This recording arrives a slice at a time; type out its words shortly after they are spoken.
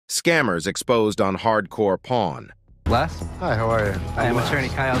Scammers exposed on Hardcore Pawn. Les? Hi, how are you? I am attorney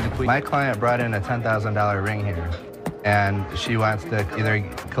Kyle Dupuy. My client brought in a $10,000 ring here, and she wants to either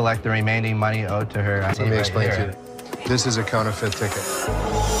collect the remaining money owed to her. Let me explain to you. This is a counterfeit ticket.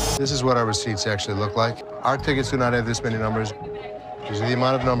 This is what our receipts actually look like. Our tickets do not have this many numbers. These are the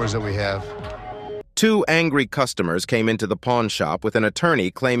amount of numbers that we have. Two angry customers came into the pawn shop with an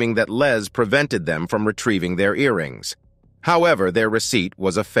attorney claiming that Les prevented them from retrieving their earrings. However, their receipt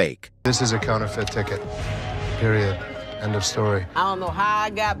was a fake. This is a counterfeit ticket. Period. End of story. I don't know how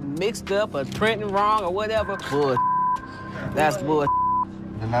I got mixed up or printing wrong or whatever. Bull. That's bull.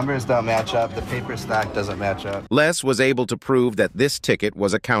 The numbers don't match up. The paper stock doesn't match up. Les was able to prove that this ticket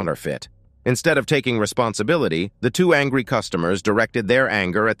was a counterfeit. Instead of taking responsibility, the two angry customers directed their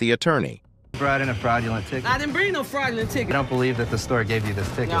anger at the attorney. Brought in a fraudulent ticket. I didn't bring no fraudulent ticket. I don't believe that the store gave you this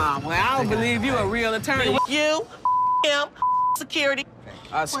ticket. Nah, well, I don't believe you a real attorney. You, him, security.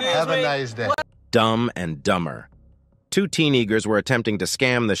 Have a nice day. Dumb and Dumber. Two teenagers were attempting to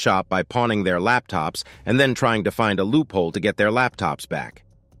scam the shop by pawning their laptops and then trying to find a loophole to get their laptops back.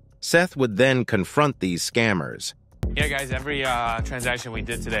 Seth would then confront these scammers. Yeah, guys, every transaction we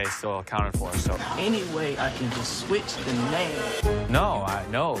did today is still accounted for, so... Anyway, I can just switch the name.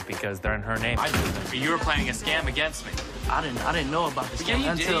 No, because they're in her name. You were planning a scam against me. I didn't know about the scam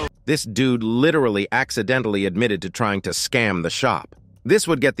until... This dude literally accidentally admitted to trying to scam the shop. This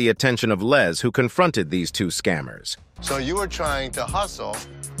would get the attention of Les, who confronted these two scammers. So you were trying to hustle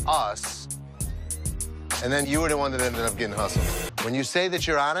us, and then you were the one that ended up getting hustled. When you say that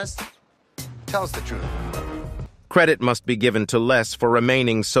you're honest, tell us the truth. Credit must be given to Les for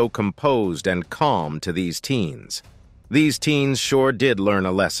remaining so composed and calm to these teens. These teens sure did learn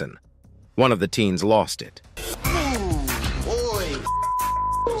a lesson. One of the teens lost it.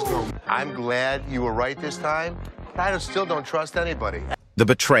 I'm glad you were right this time. I still don't trust anybody. The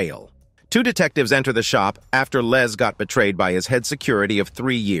betrayal. Two detectives enter the shop after Les got betrayed by his head security of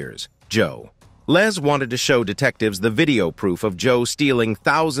 3 years, Joe. Les wanted to show detectives the video proof of Joe stealing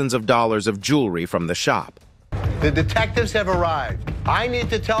thousands of dollars of jewelry from the shop. The detectives have arrived. I need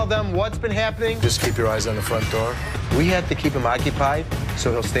to tell them what's been happening. Just keep your eyes on the front door. We have to keep him occupied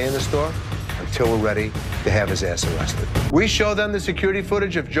so he'll stay in the store until we're ready to have his ass arrested. We show them the security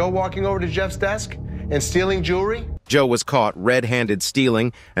footage of Joe walking over to Jeff's desk and stealing jewelry. Joe was caught red-handed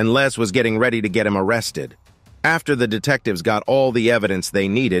stealing, and Les was getting ready to get him arrested. After the detectives got all the evidence they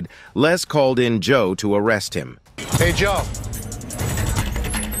needed, Les called in Joe to arrest him. Hey, Joe.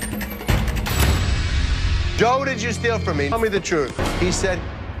 Joe, did you steal from me? Tell me the truth. He said,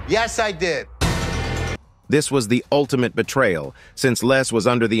 yes, I did. This was the ultimate betrayal, since Les was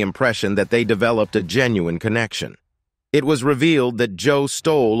under the impression that they developed a genuine connection. It was revealed that Joe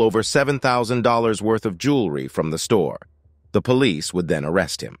stole over $7,000 worth of jewelry from the store. The police would then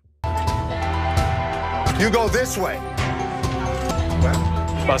arrest him. You go this way.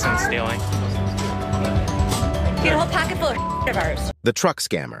 Busting and stealing. Get a whole pocket full of ours. The truck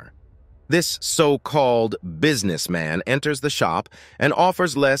scammer. This so-called businessman enters the shop and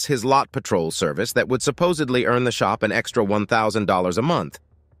offers Les his lot patrol service that would supposedly earn the shop an extra $1,000 a month.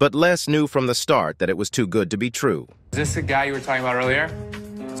 But Les knew from the start that it was too good to be true. Is this the guy you were talking about earlier?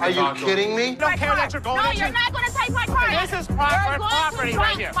 Are you kidding me? You don't care that you're going No, into... you're not going to take my car. This is private property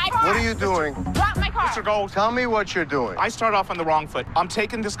right here. What are you doing? Drop my car. Mr. Gold, Tell me what you're doing. I start off on the wrong foot. I'm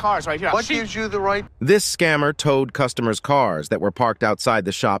taking this car right here. What gives you the right? This scammer towed customers' cars that were parked outside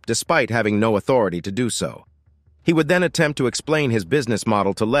the shop despite having no authority to do so. He would then attempt to explain his business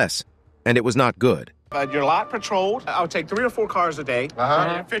model to Les, and it was not good. Your lot patrolled. I would take 3 or 4 cars a day.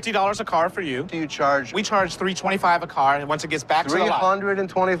 $50 a car for you. Do you charge We charge $325 a car, and once it gets back to the lot.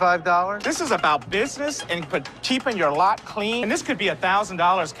 $325? This is about business and keeping your lot clean. And this could be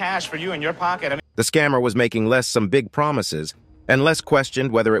 $1,000 cash for you in your pocket. I mean, The scammer was making Les some big promises, and Les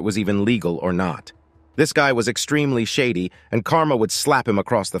questioned whether it was even legal or not. This guy was extremely shady, and karma would slap him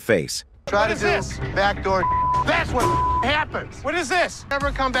across the face. Try What to is do this? backdoor. That's what happens. what is this?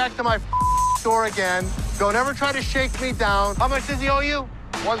 Never come back to my store again. Don't ever try to shake me down. How much does he owe you?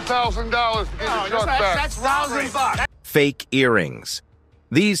 $1,000 to get Oh, your truck back. that's $1,000. Fake earrings.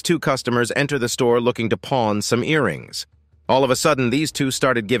 These two customers enter the store looking to pawn some earrings. All of a sudden, these two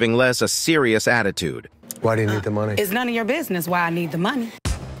started giving Les a serious attitude. Why do you need the money? It's none of your business why I need the money.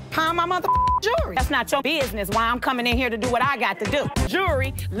 Pawn my mother jewelry. That's not your business why I'm coming in here to do what I got to do.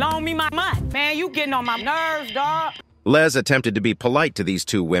 Jewelry, loan me my money. Man, you getting on my nerves, dog. Les attempted to be polite to these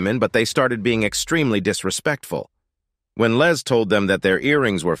two women, but they started being extremely disrespectful. When Les told them that their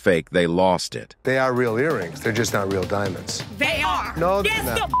earrings were fake, they lost it. They are real earrings. They're just not real diamonds. They are. No, they're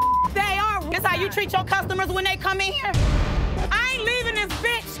yes, not. they are. That's how you treat your customers when they come in here. I ain't leaving this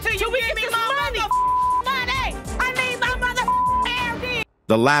bitch till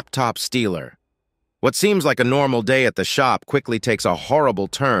The laptop stealer. What seems like a normal day at the shop quickly takes a horrible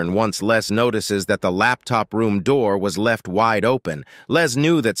turn once Les notices that the laptop room door was left wide open. Les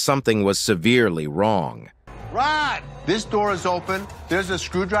knew that something was severely wrong. Rod, this door is open. There's a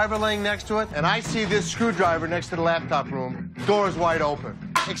screwdriver laying next to it, and I see this screwdriver next to the laptop room. Door is wide open.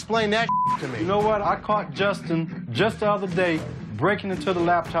 Explain that to me. You know what? I caught Justin just the other day breaking into the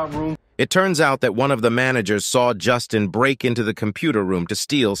laptop room. It turns out that one of the managers saw Justin break into the computer room to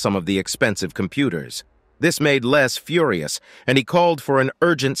steal some of the expensive computers. This made Les furious, and he called for an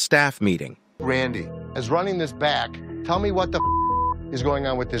urgent staff meeting. Randy, as running this back, tell me what the is going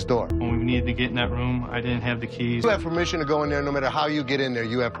on with this door. When we needed to get in that room, I didn't have the keys. You have permission to go in there no matter how you get in there.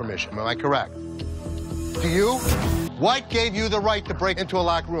 You have permission. Am I correct? Do you? What gave you the right to break into a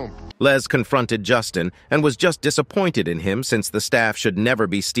locked room? Les confronted Justin and was just disappointed in him since the staff should never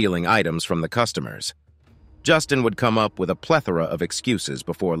be stealing items from the customers. Justin would come up with a plethora of excuses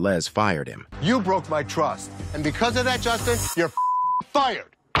before Les fired him. You broke my trust. And because of that, Justin, you're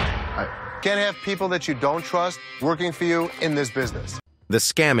fired. I can't have people that you don't trust working for you in this business. The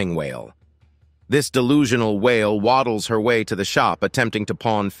scamming whale. This delusional whale waddles her way to the shop attempting to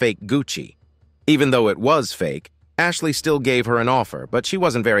pawn fake Gucci. Even though it was fake, Ashley still gave her an offer, but she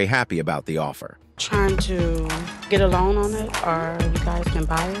wasn't very happy about the offer. Trying to get a loan on it, or you guys can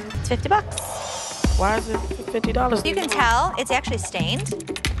buy it. It's $50. Why is it $50? You can tell it's actually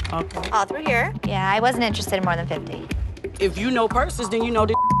stained. Okay. All through here. Yeah, I wasn't interested in more than 50. If you know purses, then you know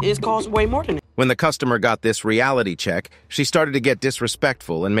that it costs way more than it. When the customer got this reality check, she started to get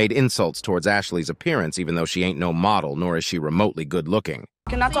disrespectful and made insults towards Ashley's appearance, even though she ain't no model, nor is she remotely good-looking.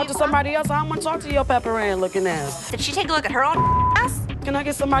 Can I talk to somebody else? I want to talk to your pepper-looking ass. Did she take a look at her own ass? Can I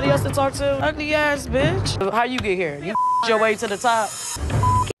get somebody else to talk to? Ugly ass bitch. How you get here? You your way to the top.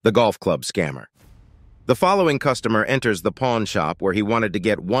 The golf club scammer. The following customer enters the pawn shop where he wanted to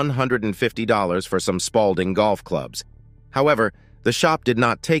get $150 for some Spalding golf clubs. However, the shop did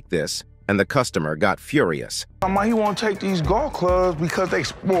not take this, and the customer got furious. He won't take these golf clubs because they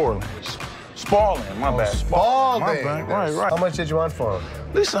spoiling. Spalding, my bad. Spalding. My bad. Right. How much did you want for them?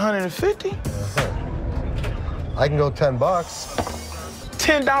 At least 150. I can go $10.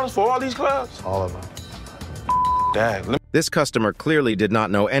 $10 for all these clubs? All of them. Dad, This customer clearly did not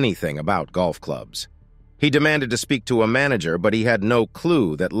know anything about golf clubs. He demanded to speak to a manager, but he had no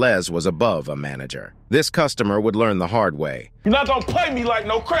clue that Les was above a manager. This customer would learn the hard way. you're not gonna play me like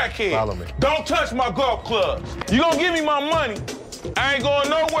no crackhead. Follow me. Don't touch my golf clubs. You gonna give me my money. I ain't going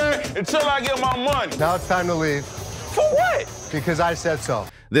nowhere until I get my money. Now it's time to leave. For what? Because I said so.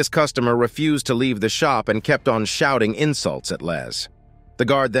 This customer refused to leave the shop and kept on shouting insults at Les. The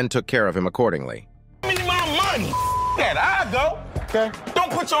guard then took care of him accordingly. Give me my money. That I go. Okay?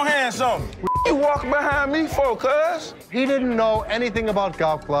 Don't put your hands on me. You walking behind me for, cuz? He didn't know anything about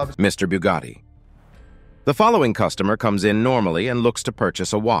golf clubs. Mr. Bugatti. The following customer comes in normally and looks to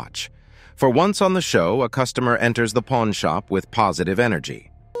purchase a watch. For once on the show, a customer enters the pawn shop with positive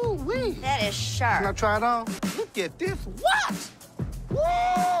energy. Ooh-wee. That is sharp. Can I try it on? Look at this watch.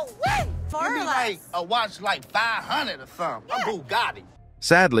 Woo-wee. More Give or me less. like a watch like 500 or something. A Bugatti.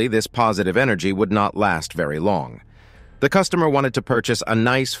 Sadly, this positive energy would not last very long. The customer wanted to purchase a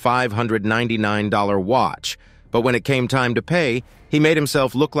nice $599 watch, but when it came time to pay, he made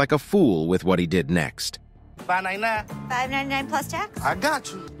himself look like a fool with what he did next. $599. $5.99 plus tax? I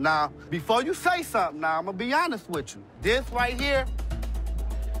got you. Now, before you say something, now I'm gonna be honest with you. This right here,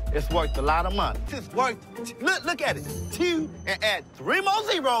 it's worth a lot of money. It's worth, look at it. 2 and add 3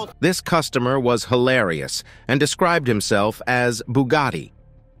 more zeros. This customer was hilarious and described himself as Bugatti.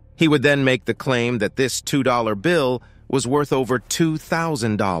 He would then make the claim that this $2 bill was worth over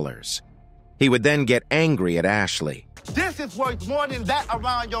 $2,000. He would then get angry at Ashley. This is worth more than that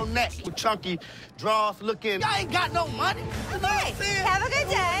around your neck with chunky draws looking. I ain't got no money. You know what I'm saying? Have a good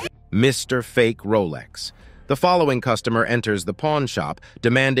day. Mr. Fake Rolex. The following customer enters the pawn shop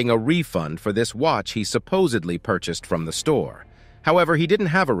demanding a refund for this watch he supposedly purchased from the store. However, he didn't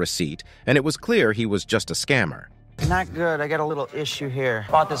have a receipt, and it was clear he was just a scammer. Not good. I got a little issue here.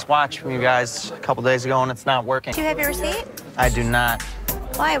 Bought this watch from you guys a couple days ago, and it's not working. Do you have your receipt? I do not.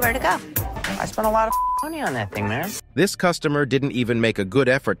 Why? Where'd it go? I spent a lot of money on that thing, man. This customer didn't even make a good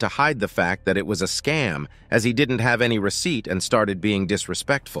effort to hide the fact that it was a scam, as he didn't have any receipt and started being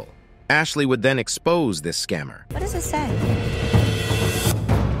disrespectful. Ashley would then expose this scammer. What does it say?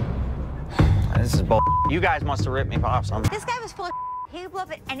 This is bull. You guys must have ripped me off something. This guy was full of He could blow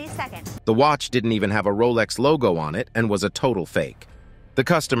up at any second. The watch didn't even have a Rolex logo on it and was a total fake. The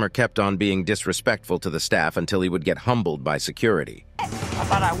customer kept on being disrespectful to the staff until he would get humbled by security. How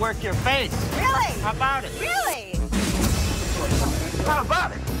about I work your face? Really? How about it? Really? How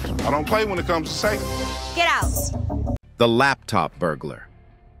about it? I don't play when it comes to safety. Get out. The laptop burglar.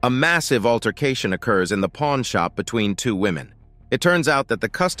 A massive altercation occurs in the pawn shop between two women. It turns out that the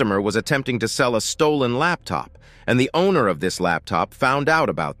customer was attempting to sell a stolen laptop, and the owner of this laptop found out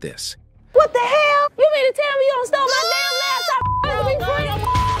about this. What the hell? You mean to tell me you don't stole my damn laptop?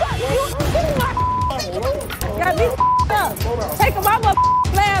 Got me up. Taking my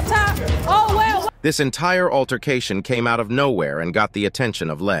laptop. Oh, well. This entire altercation came out of nowhere and got the attention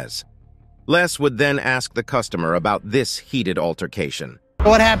of Les. Les would then ask the customer about this heated altercation.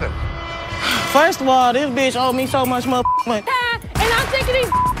 What happened? First of all, this bitch owed me so much money. And I'm thinking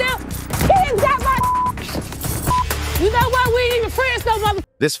these he didn't got my. You know what? We ain't even friends no mother.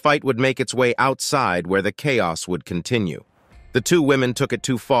 This fight would make its way outside where the chaos would continue. The two women took it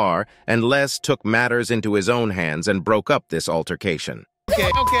too far, and Les took matters into his own hands and broke up this altercation. Okay.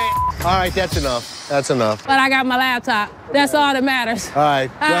 All right, that's enough. That's enough. But I got my laptop. That's all that matters. All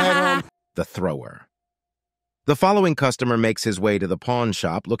right, go ahead home. The thrower. The following customer makes his way to the pawn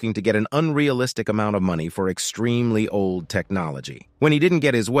shop looking to get an unrealistic amount of money for extremely old technology. When he didn't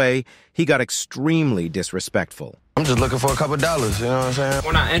get his way, he got extremely disrespectful. I'm just looking for a couple dollars, you know what I'm saying?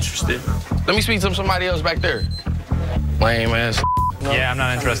 We're not interested. Let me speak to somebody else back there. Lame ass. No. Yeah, I'm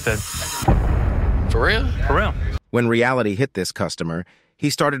not interested. For real? For real. When reality hit this customer, he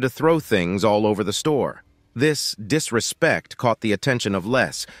started to throw things all over the store. This disrespect caught the attention of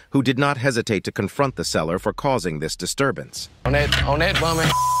Les, who did not hesitate to confront the seller for causing this disturbance. On that bumming.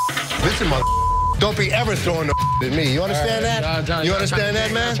 Listen, mother, don't be ever throwing the at me. You understand that? You understand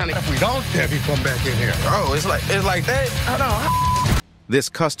that, man? If we don't have you come back in here. Oh, it's like that? Hold on. This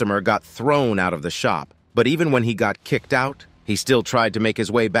customer got thrown out of the shop, but even when he got kicked out, he still tried to make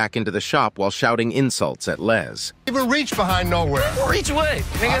his way back into the shop while shouting insults at Les. Even reach behind nowhere. Reach what?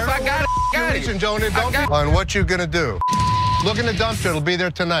 Nigga, if I got it, got it. Reaching, Jonah, don't be... On what you gonna do? Look in the dumpster, it'll be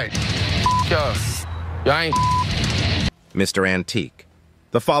there tonight. Yo, I ain't... Mr. Antique.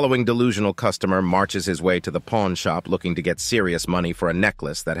 The following delusional customer marches his way to the pawn shop looking to get serious money for a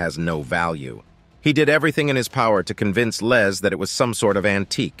necklace that has no value. He did everything in his power to convince Les that it was some sort of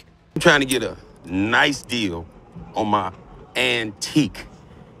antique. I'm trying to get a nice deal on my antique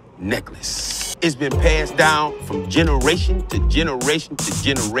necklace. It's been passed down from generation to generation to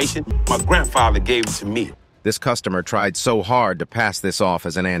generation. My grandfather gave it to me. This customer tried so hard to pass this off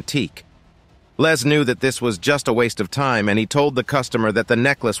as an antique. Les knew that this was just a waste of time, and he told the customer that the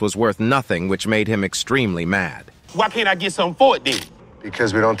necklace was worth nothing, which made him extremely mad. Why can't I get something for it then?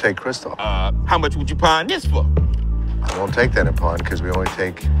 Because we don't take crystal. How much would you pawn this for? I won't take that in pawn because we only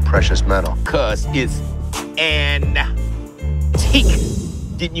take precious metal. Cause it's antique.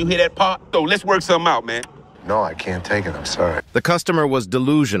 Didn't you hear that part? So let's work something out, man. No, I can't take it. I'm sorry. The customer was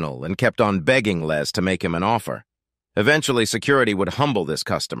delusional and kept on begging Les to make him an offer. Eventually, security would humble this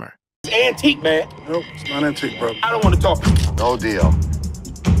customer. It's antique, man. Nope, it's not antique, bro. I don't want to talk. No deal.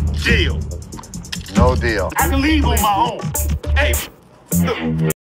 Deal. No deal. I can leave on my own. Hey, look.